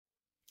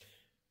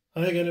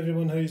Hi again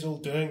everyone, how you all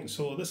doing?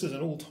 So this is an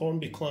old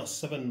Hornby Class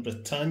 7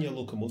 Britannia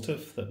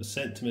locomotive that was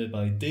sent to me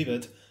by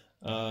David.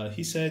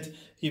 He said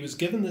he was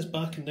given this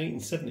back in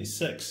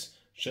 1976,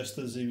 just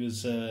as he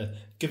was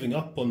giving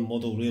up on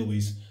model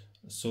railways.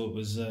 So it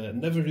was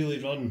never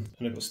really run,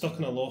 and it got stuck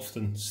in a loft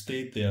and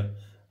stayed there.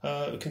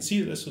 We can see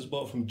that this was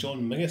bought from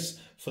John Mingus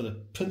for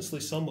the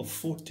princely sum of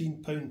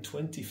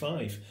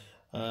 £14.25.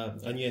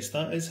 And yes,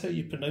 that is how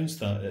you pronounce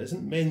that. It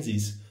isn't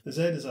Menzies. The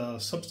Z is a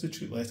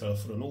substitute letter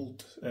for an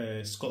old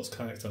Scots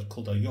character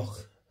called a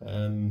yoch.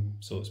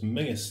 So it's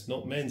Mingus,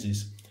 not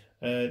Menzies.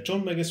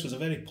 John Mingus was a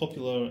very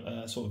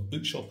popular sort of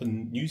bookshop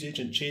and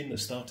newsagent chain that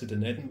started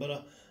in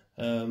Edinburgh.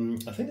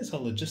 I think it's a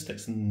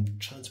logistics and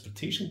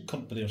transportation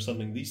company or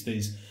something these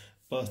days.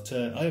 But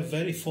I have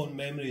very fond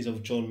memories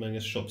of John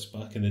Mingus shops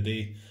back in the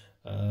day.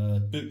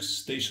 Books,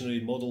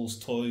 stationery, models,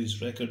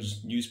 toys,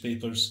 records,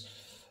 newspapers.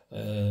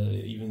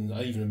 I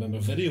even remember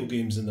video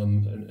games in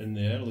them in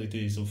the early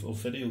days of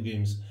video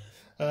games.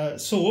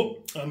 So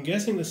I'm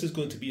guessing this is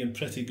going to be in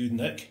pretty good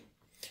nick.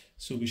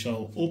 So we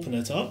shall open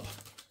it up.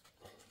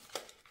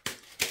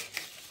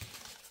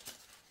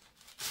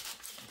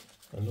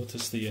 I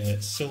notice the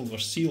Silver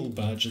Seal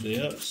badge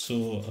there,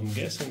 so I'm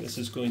guessing this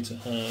is going to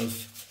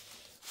have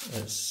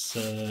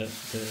the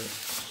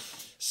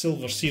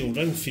Silver Seal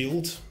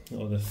Ringfield,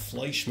 or the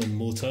Fleischmann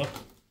motor.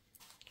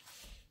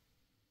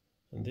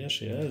 And there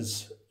she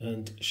is,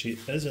 and she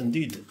is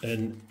indeed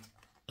in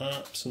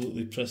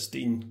absolutely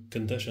pristine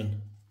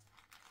condition.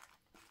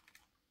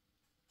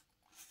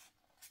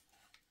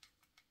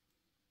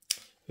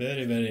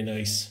 Very, very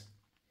nice.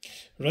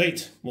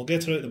 Right, we'll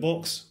get her out of the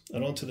box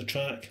and onto the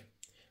track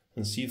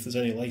and see if there's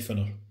any life in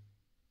her.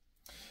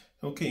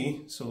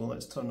 Okay, so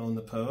let's turn on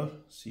the power,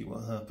 see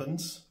what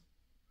happens.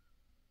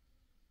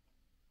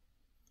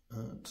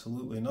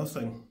 Absolutely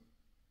nothing.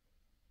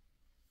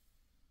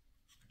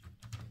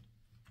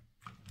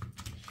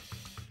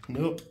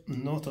 Nope,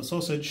 not a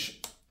sausage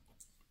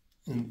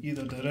in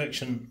either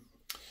direction.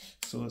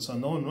 So it's a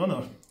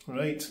non-runner.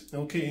 Right,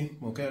 okay,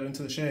 we'll get her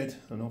into the shed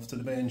and off to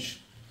the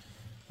bench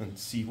and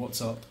see what's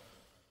up.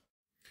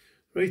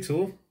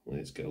 Righto,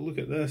 let's get a look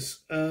at this.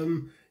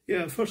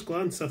 Yeah, at first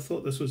glance I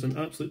thought this was in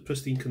absolute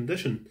pristine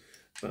condition,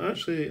 but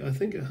actually I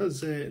think it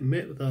has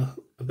met with a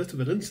bit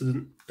of an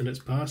incident in its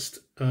past.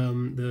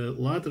 The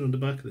ladder on the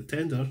back of the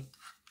tender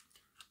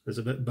is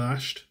a bit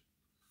bashed,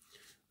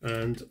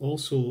 and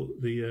also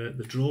the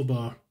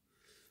drawbar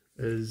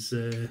is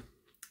a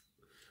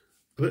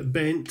bit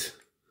bent,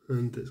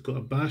 and it's got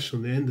a bash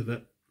on the end of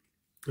it,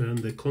 and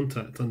the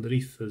contact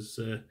underneath is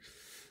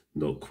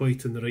not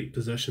quite in the right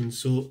position.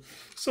 So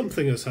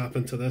something has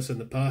happened to this in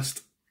the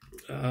past,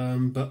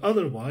 but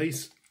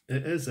otherwise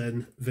it is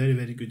in very,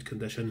 very good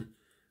condition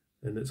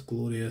in its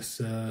glorious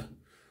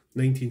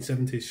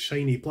 1970s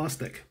shiny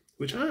plastic,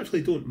 which I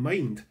actually don't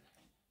mind.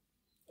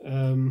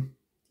 You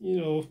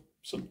know,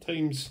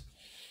 sometimes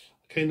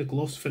kind of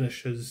gloss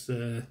finish is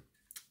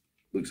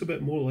looks a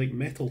bit more like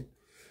metal.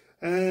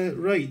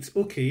 Right,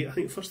 okay, I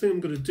think first thing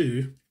I'm going to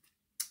do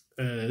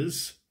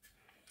is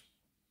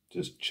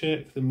just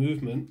check the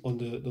movement on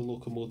the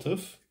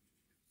locomotive.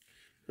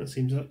 That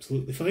seems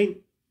absolutely fine.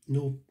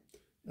 No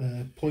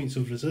points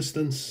of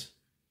resistance.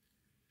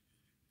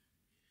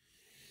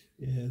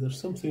 Yeah, there's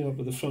something up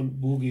with the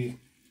front bogie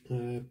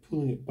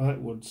pulling it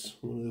backwards.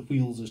 One of the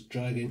wheels is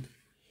dragging.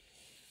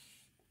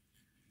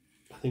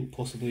 I think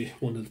possibly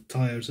one of the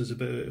tyres is a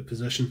bit out of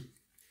position.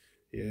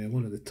 Yeah,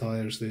 one of the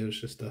tyres there is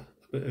just a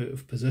bit out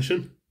of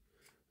position.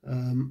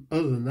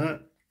 Other than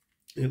that,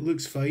 it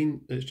looks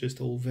fine. It's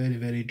just all very,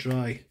 very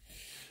dry.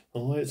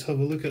 Well, let's have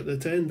a look at the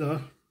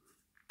tender.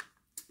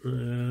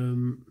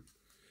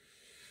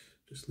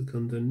 Just look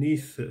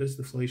underneath. It is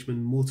the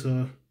Fleischmann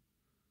motor.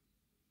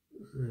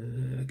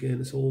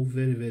 Again, it's all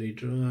very, very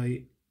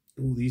dry.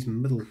 Oh, these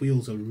middle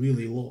wheels are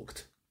really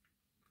locked.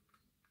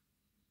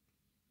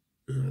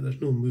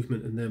 There's no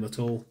movement in them at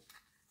all.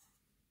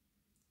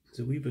 There's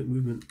a wee bit of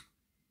movement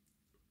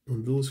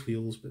on those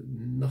wheels, but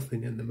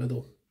nothing in the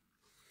middle.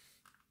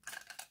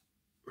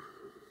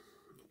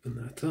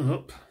 Open that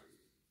up.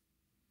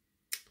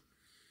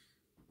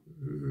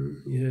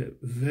 Yeah,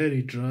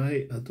 very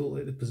dry. I don't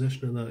like the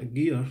position of that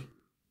gear.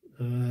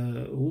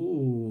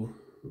 Oh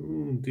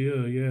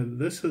dear, yeah,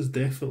 this has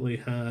definitely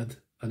had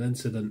an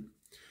incident.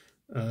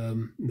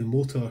 The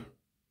motor,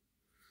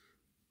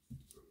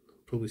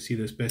 probably see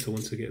this better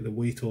once I get the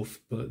weight off,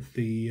 but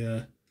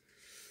the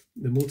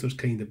motor's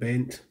kind of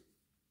bent.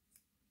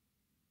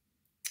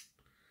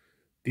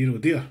 Dear oh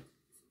dear.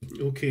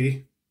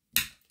 Okay,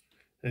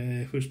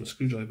 where's my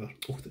screwdriver?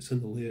 Oh, it's in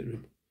the layout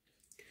room.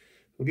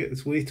 We'll get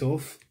this weight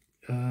off.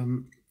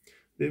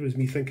 There was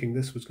me thinking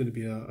this was going to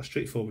be a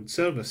straightforward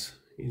service,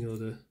 you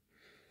know,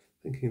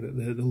 thinking that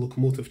the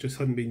locomotive just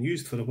hadn't been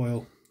used for a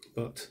while,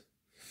 but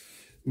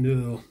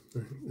no,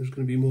 there's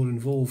going to be more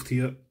involved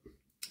here.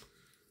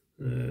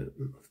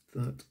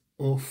 That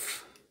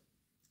off.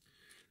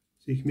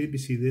 So you can maybe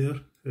see there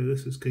how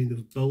this is kind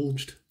of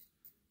bulged,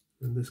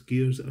 and this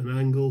gear's at an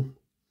angle.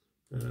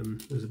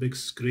 There's a big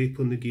scrape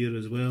on the gear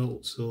as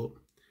well, so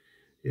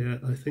yeah,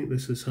 I think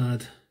this has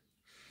had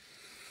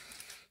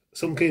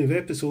some kind of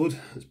episode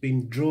has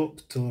been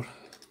dropped or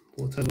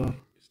whatever.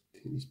 Just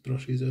take these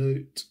brushes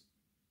out.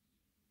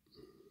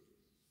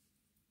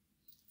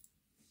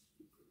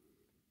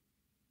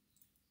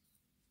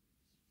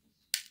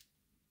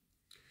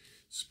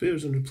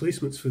 Spares and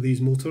replacements for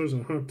these motors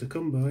are hard to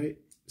come by,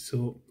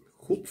 so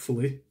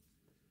hopefully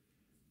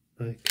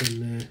I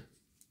can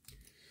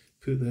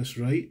put this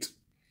right.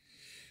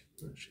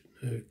 That should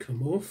now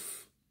come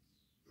off.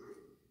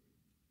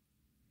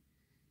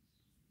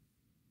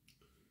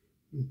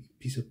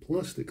 Piece of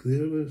plastic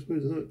there, where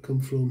does that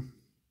come from?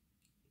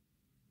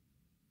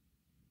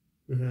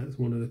 That's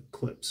one of the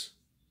clips.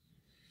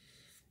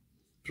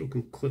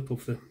 Broken clip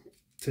of the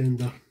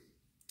tender.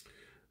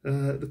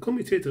 The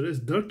commutator is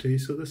dirty,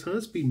 so this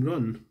has been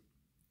run.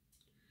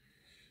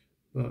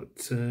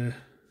 But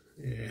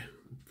yeah,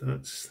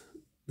 that's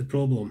the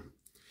problem.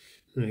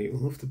 Right,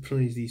 we'll have to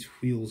prise these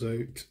wheels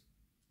out.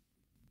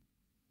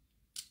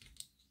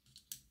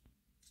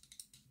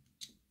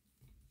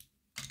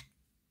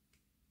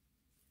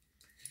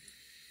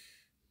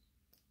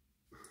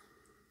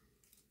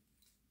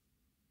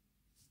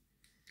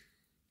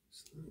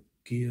 So that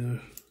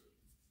gear,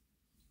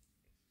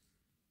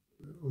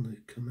 that will now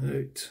come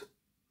out.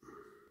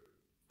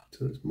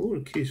 So it's more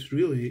a case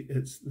really,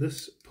 it's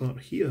this part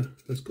here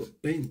that's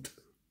got bent.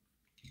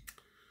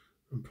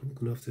 I'm probably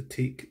going to have to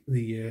take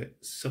the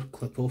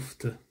circlip off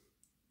to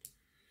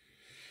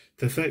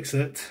fix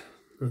it,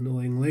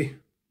 annoyingly.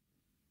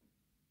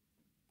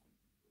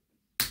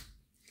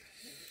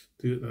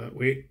 Do it that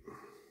way.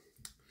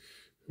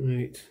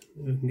 Right,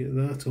 I can get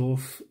that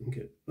off and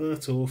get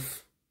that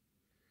off.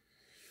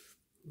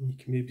 You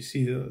can maybe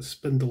see that the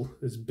spindle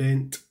is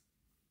bent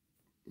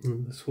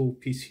and this whole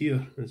piece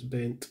here is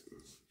bent.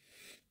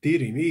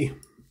 Dearie me,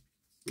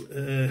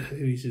 how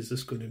easy is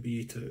this going to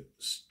be to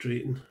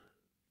straighten?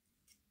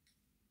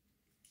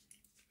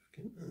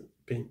 Get that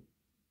bent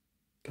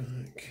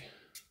back.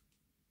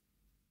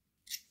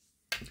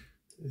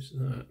 There's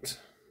that.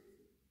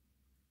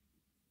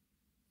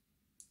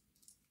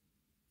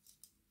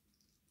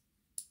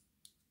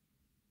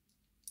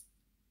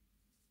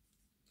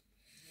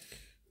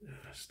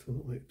 I still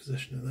don't like the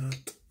position of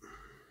that.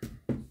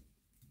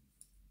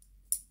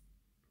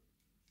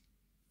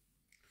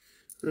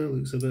 That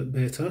looks a bit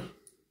better.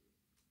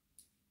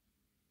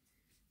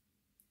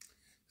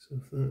 So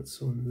if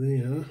that's on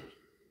there,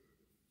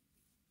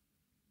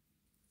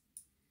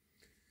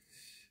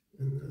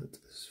 and that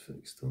is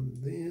fixed on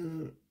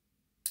there,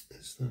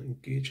 is that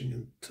engaging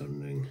and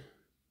turning?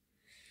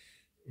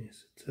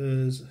 Yes it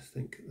is. I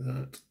think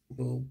that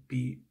will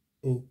be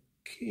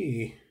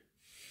okay.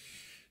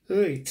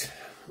 Right,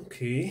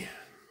 okay,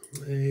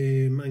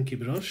 manky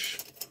brush.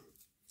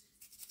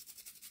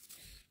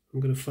 I'm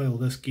going to file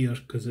this gear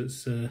because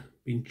it's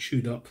been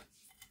chewed up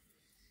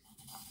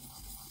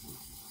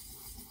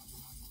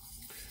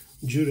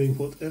during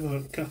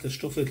whatever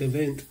catastrophic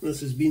event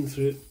this has been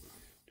through.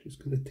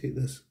 Just going to take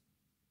this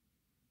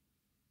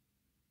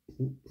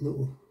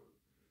little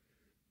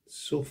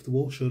soft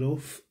washer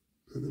off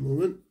at the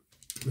moment,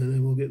 and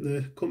then we'll get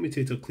the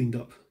commutator cleaned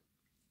up.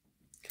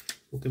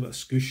 We'll give it a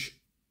scoosh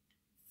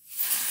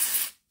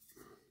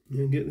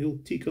and get the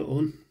old T-cut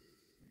on.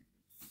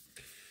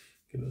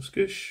 Give it a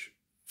scoosh.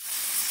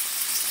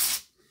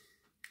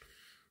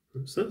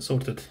 That's that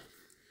sorted.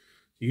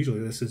 Usually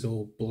this is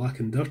all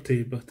black and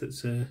dirty, but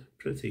it's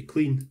pretty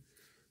clean.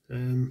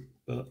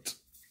 But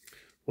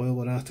while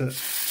we're at it,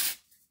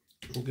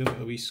 we'll give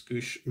it a wee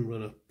scoosh and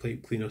run a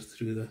pipe cleaner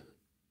through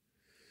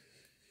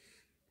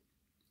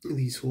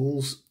these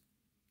holes.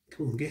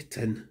 Come on, get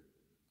in.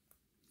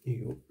 There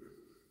you go.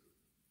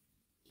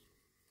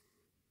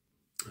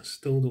 I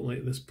still don't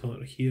like this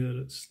part here.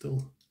 It's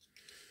still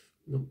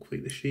not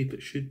quite the shape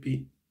it should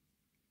be.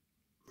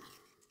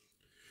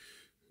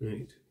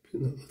 Right.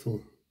 Put that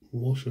little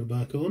washer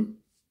back on,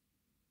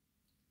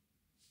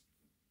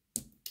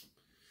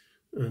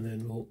 and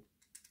then we'll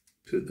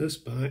put this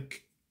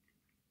back,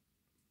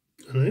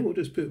 and I think we'll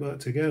just put it back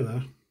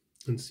together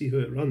and see how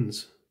it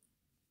runs.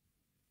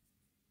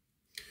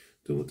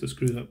 Don't want to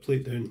screw that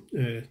plate down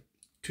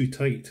too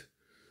tight.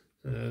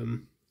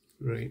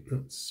 Right,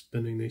 that's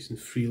spinning nice and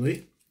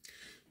freely.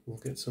 We'll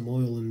get some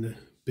oil in the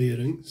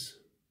bearings,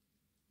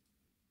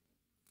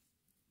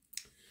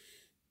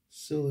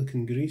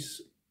 silicone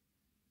grease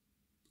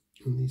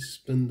on these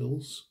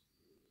spindles.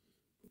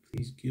 Put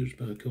these gears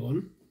back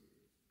on.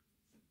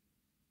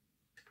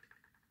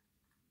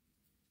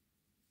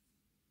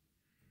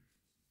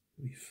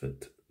 We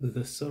fit the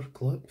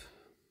circlip.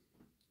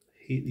 I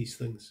hate these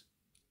things.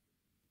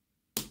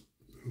 There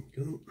we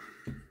go.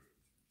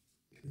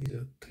 Give these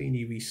a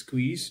tiny wee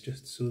squeeze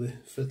just so they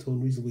fit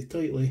on reasonably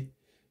tightly.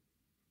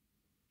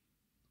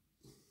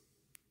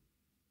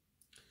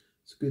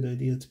 It's a good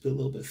idea to put a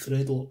little bit of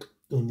thread lock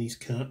on these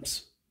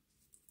caps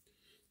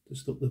to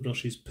stop the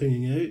brushes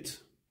pinging out.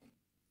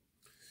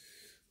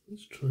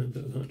 Let's try a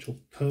bit of actual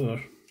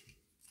power.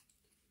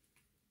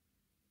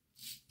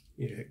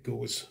 Yeah, it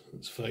goes,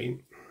 that's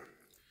fine.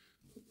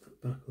 Put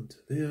that back onto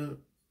there.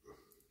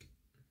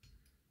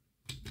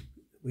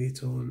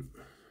 Weight on,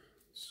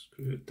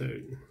 screw it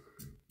down.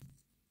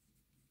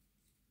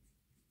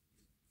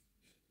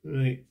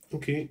 Right,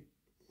 okay,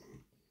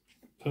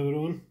 power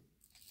on.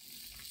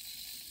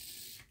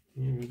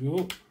 There we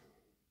go.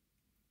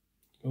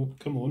 Oh,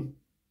 come on.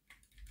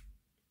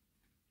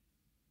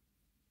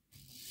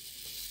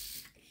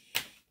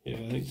 Yeah,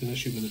 I think it's an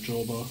issue with the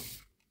drawbar.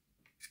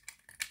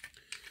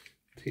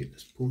 Take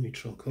this pony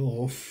truck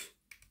off.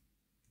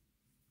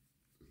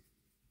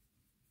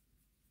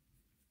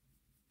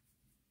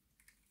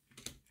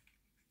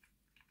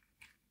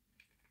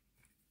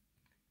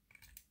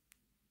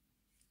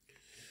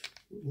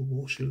 Little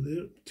washer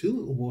there, two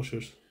little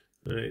washers.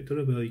 Right, don't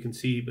know whether you can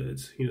see, but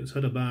it's, you know, it's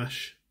had a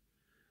bash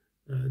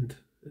and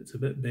it's a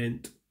bit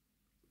bent.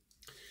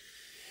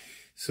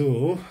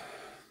 So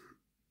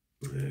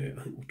I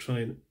think we'll try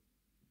and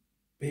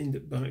bend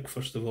it back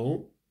first of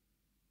all.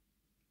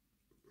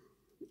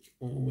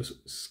 Always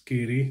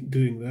scary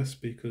doing this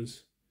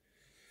because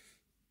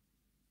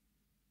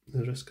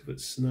the risk of it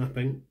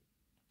snapping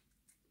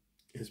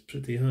is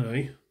pretty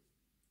high.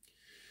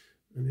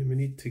 And then we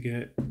need to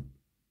get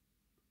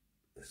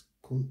this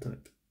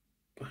contact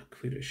back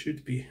where it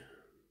should be.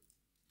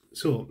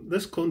 So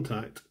this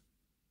contact,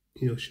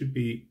 you know, should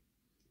be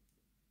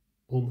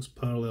almost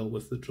parallel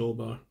with the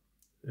drawbar,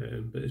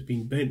 but it's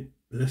been bent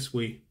this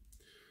way,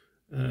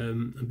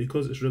 and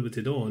because it's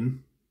riveted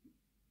on,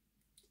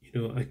 you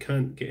know, I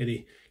can't get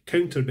any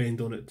counter bend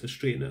on it to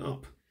straighten it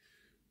up.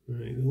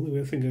 Right, the only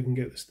way I think I can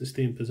get this to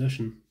stay in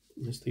position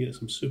is to get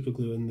some super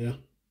glue in there.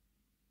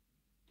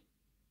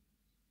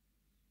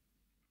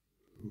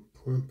 And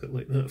clamp it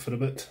like that for a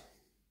bit.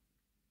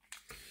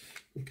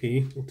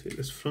 Okay, we'll take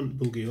this front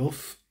bogie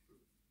off.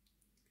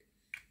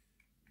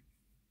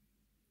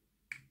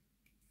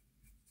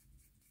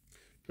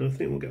 And I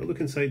think we'll get a look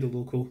inside the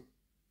loco.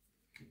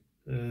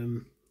 I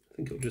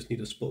think it'll just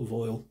need a spot of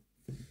oil,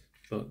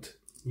 but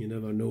you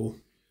never know.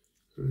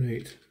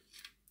 Right,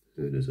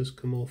 how does this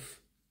come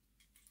off?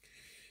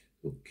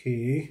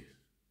 Okay,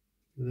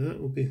 that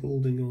will be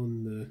holding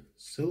on the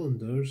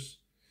cylinders.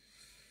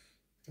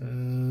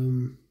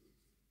 I'm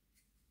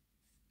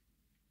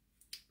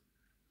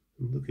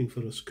looking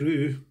for a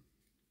screw.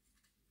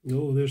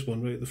 Oh, there's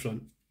one right at the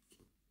front.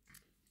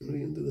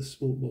 Right into the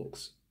smoke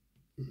box.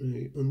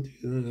 Right,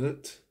 undo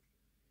that.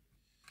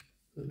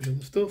 Let me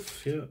lift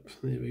off. Yep,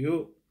 there we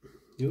go.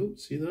 Oh,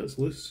 see, that's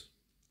loose.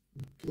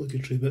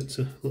 Obligatory bits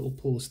of little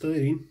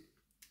polystyrene.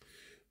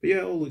 But yeah,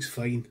 it all looks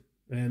fine.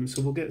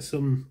 So we'll get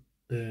some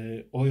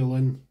oil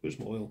in. Where's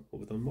my oil? What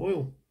have I done? My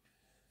oil.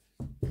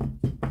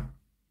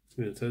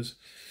 There it is.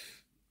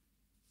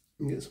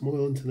 And get some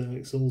oil into the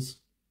axles.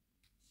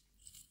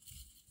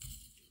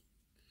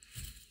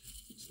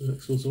 So the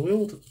axle's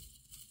oiled.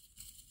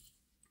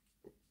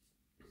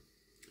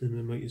 And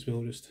I might as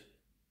well just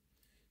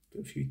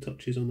put a few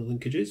touches on the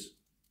linkages.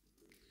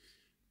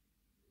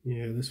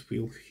 Yeah, this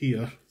wheel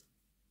here,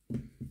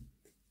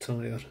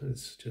 tyre,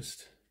 is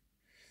just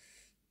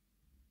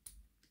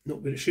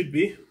not where it should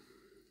be.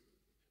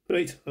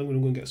 Right, I'm going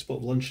to go and get a spot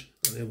of lunch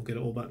and then we'll get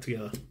it all back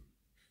together.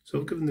 So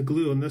I've given the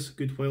glue on this a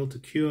good while to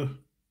cure,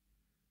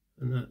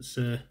 and that's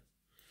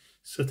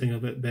sitting a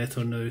bit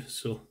better now,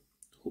 so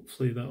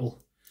hopefully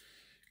that'll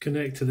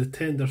connect to the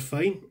tender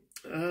fine.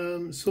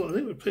 So I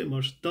think we're pretty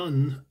much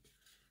done,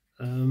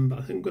 but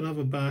I think I'm going to have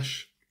a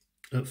bash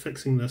at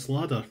fixing this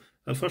ladder.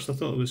 At first I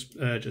thought it was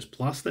just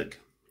plastic,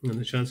 and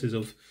the chances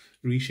of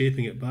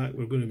reshaping it back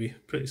were going to be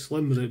pretty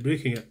slim without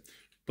breaking it.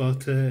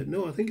 But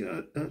no, I think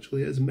it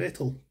actually is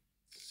metal.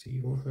 Let's see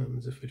what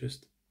happens if we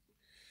just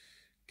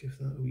give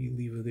that a wee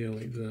lever there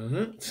like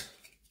that.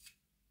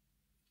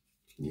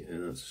 Yeah,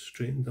 that's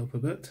straightened up a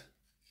bit.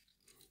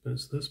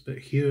 It's this bit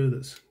here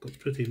that's got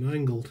pretty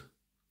mangled.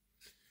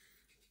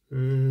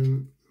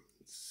 Let's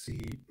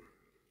see.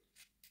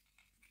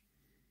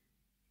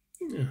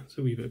 Yeah, it's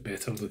a wee bit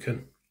better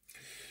looking.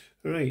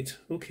 Right,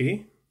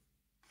 okay.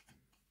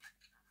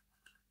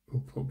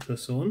 We'll pop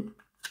this on,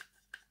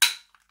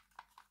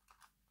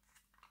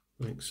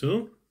 like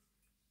so.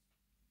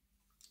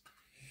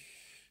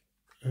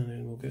 And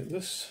then we'll get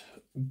this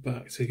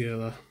back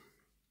together.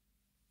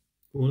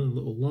 One of the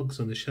little lugs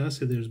on the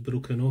chassis there is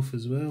broken off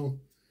as well.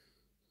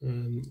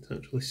 It's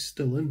actually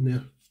still in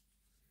there.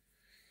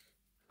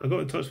 I got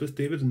in touch with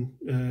David and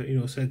you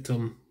know, said to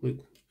him, look,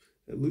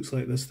 it looks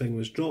like this thing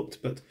was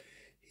dropped, but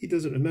he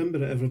doesn't remember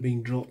it ever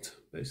being dropped.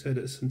 But he said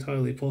it's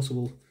entirely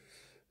possible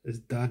his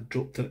dad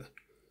dropped it.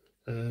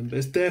 But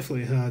it's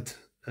definitely had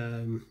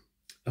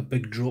a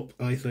big drop,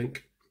 I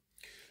think.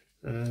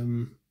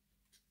 You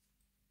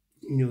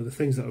know, the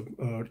things that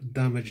are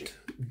damaged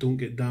don't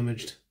get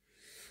damaged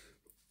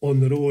on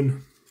their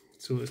own,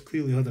 so it's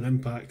clearly had an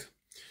impact.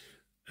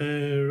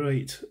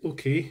 Right,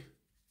 okay.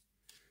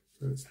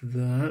 That's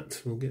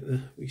that. We'll get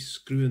the wee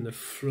screw in the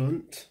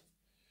front.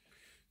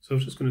 So I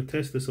was just going to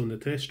test this on the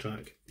test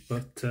track,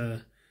 but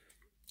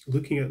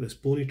looking at this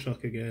pony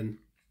truck again,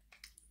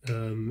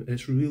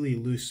 it's really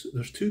loose.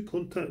 There's two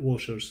contact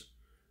washers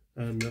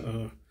that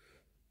are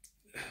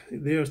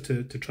there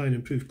to try and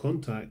improve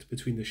contact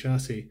between the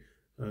chassis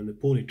and the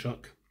pony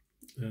truck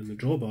and the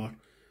drawbar,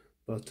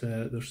 but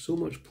there's so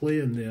much play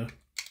in there,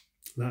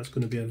 that's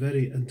going to be a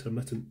very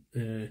intermittent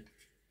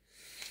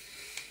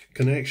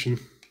connection.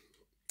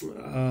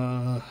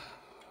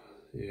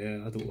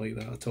 Yeah, I don't like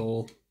that at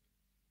all.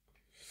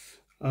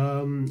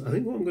 I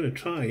think what I'm going to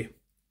try,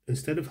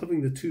 instead of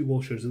having the two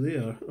washers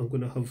there, I'm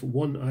going to have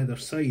one either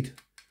side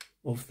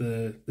of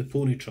the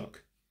pony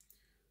truck.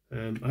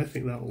 I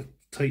think that'll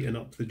tighten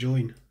up the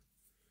join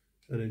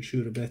and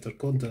ensure a better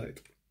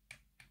contact.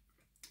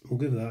 We'll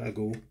give that a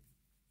go.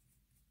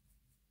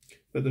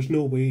 But there's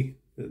no way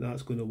that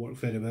that's going to work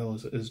very well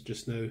as it is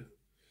just now.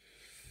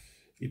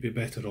 You'd be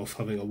better off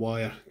having a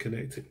wire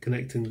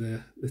connecting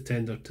the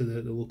tender to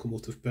the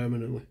locomotive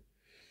permanently.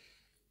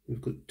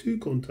 We've got two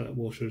contact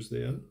washers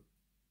there.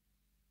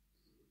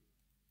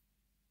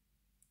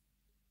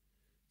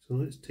 So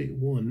let's take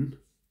one,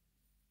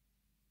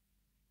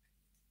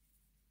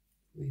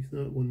 leave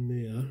that one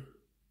there.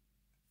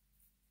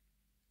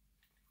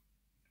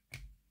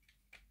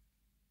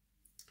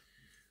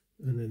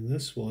 And then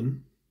this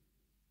one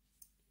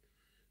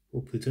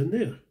we'll put in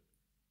there,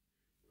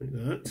 like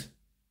that.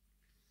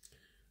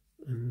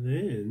 And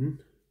then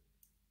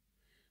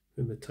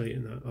when we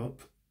tighten that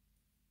up,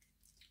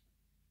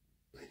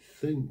 I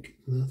think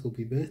that'll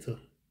be better.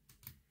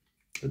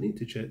 I need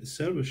to check the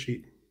service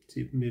sheet,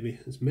 see if maybe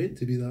it's meant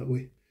to be that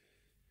way.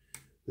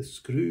 The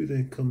screw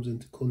then comes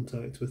into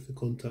contact with the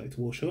contact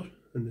washer,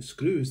 and the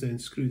screw is then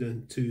screwed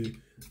into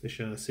the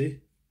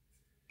chassis.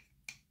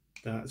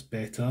 That's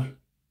better.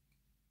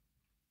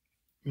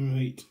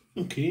 Right,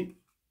 okay.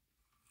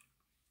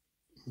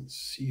 Let's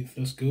see if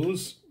this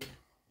goes.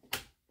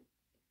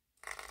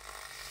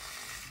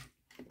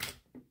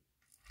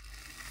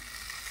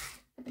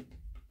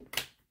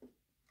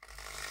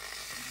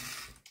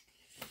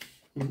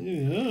 There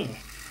we are.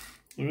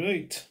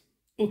 Right,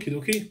 okie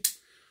dokie.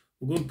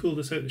 We'll go and pull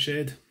this out the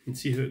shed and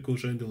see how it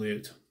goes round the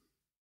layout.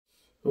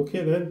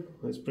 Okay then,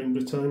 let's bring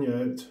Britannia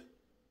out.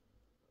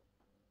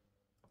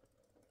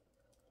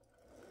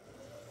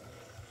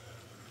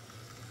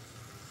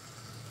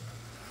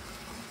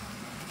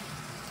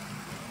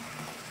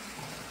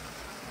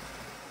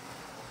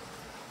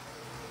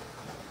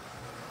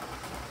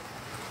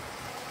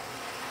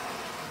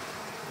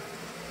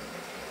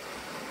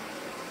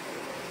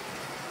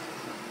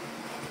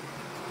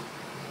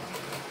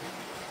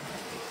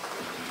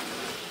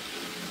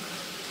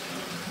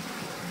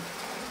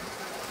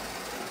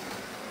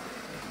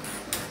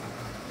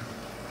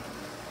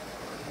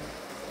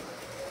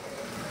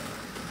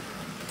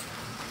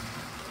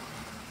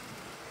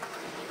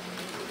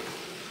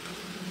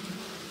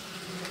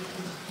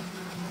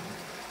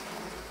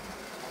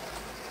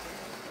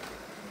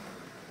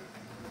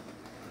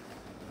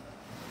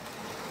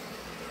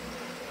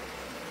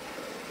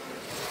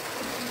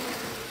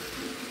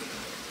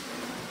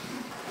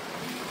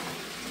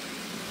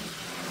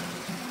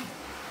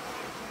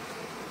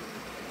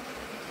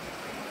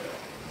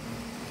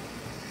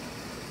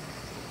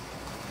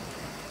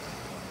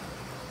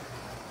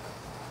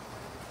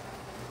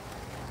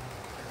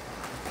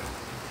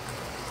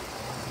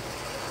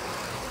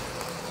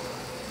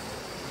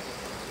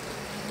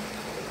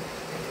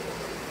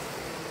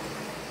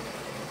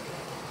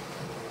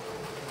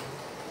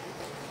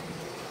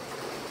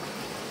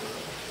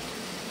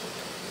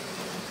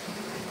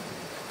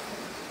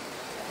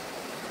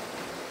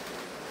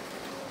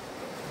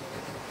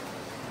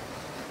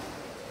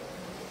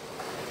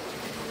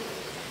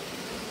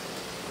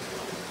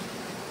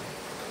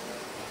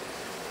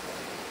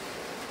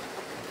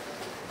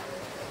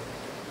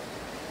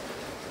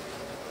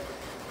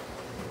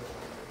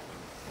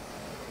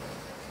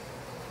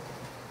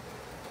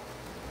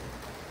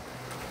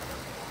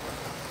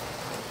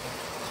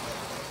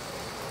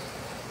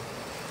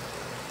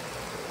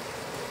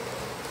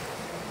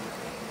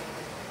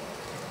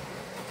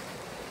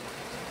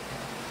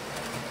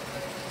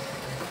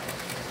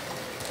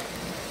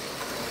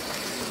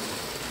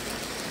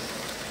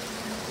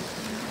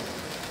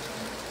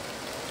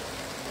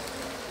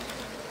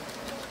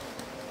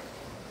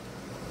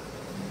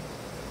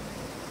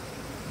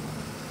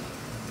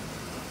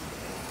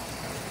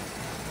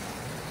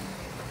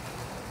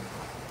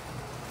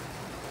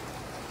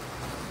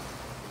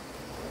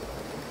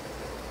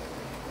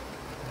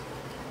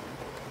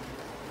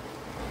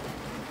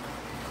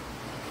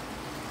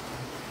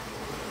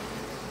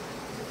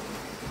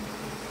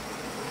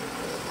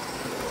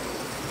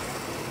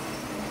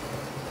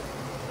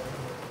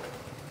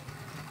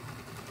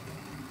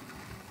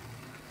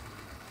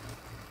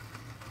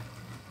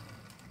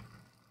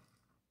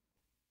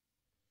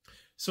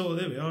 So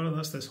there we are,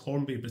 that's this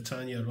Hornby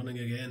Britannia running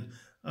again.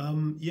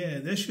 Yeah,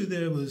 the issue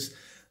there was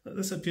that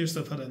this appears to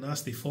have had a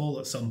nasty fall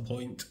at some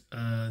point,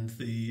 and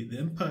the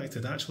impact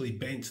had actually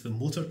bent the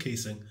motor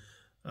casing.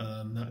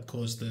 That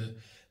caused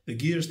the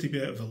gears to be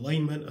out of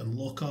alignment and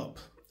lock up.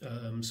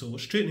 So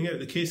straightening out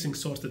the casing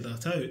sorted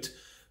that out,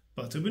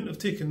 but it wouldn't have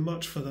taken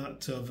much for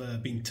that to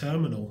have been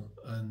terminal,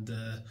 and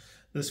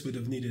this would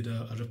have needed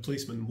a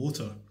replacement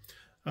motor.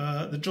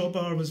 The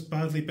drawbar was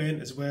badly bent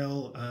as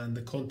well, and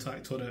the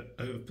contact on it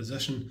out of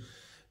position.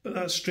 but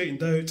that's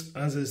straightened out,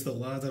 as is the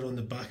ladder on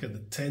the back of the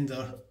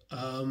tender.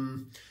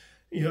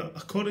 You know,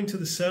 according to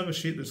the service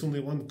sheet, there's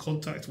only one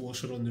contact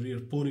washer on the rear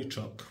pony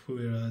truck,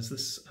 whereas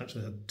this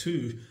actually had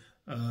two.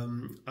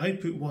 I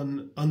put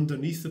one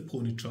underneath the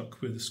pony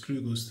truck where the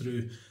screw goes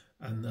through,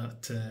 and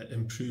that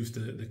improved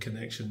the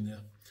connection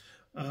there.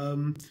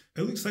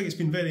 It looks like it's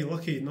been very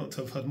lucky not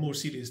to have had more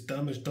serious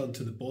damage done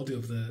to the body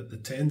of the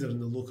tender and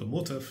the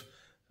locomotive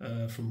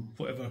from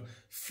whatever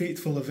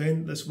fateful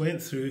event this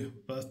went through,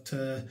 but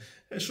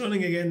it's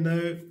running again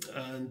now,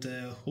 and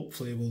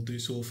hopefully will do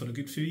so for a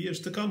good few years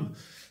to come,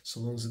 so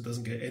long as it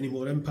doesn't get any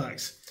more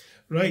impacts.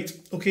 Right,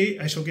 okay,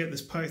 I shall get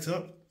this packed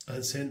up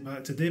and sent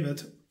back to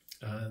David,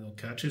 and I'll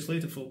catch you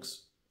later,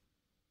 folks.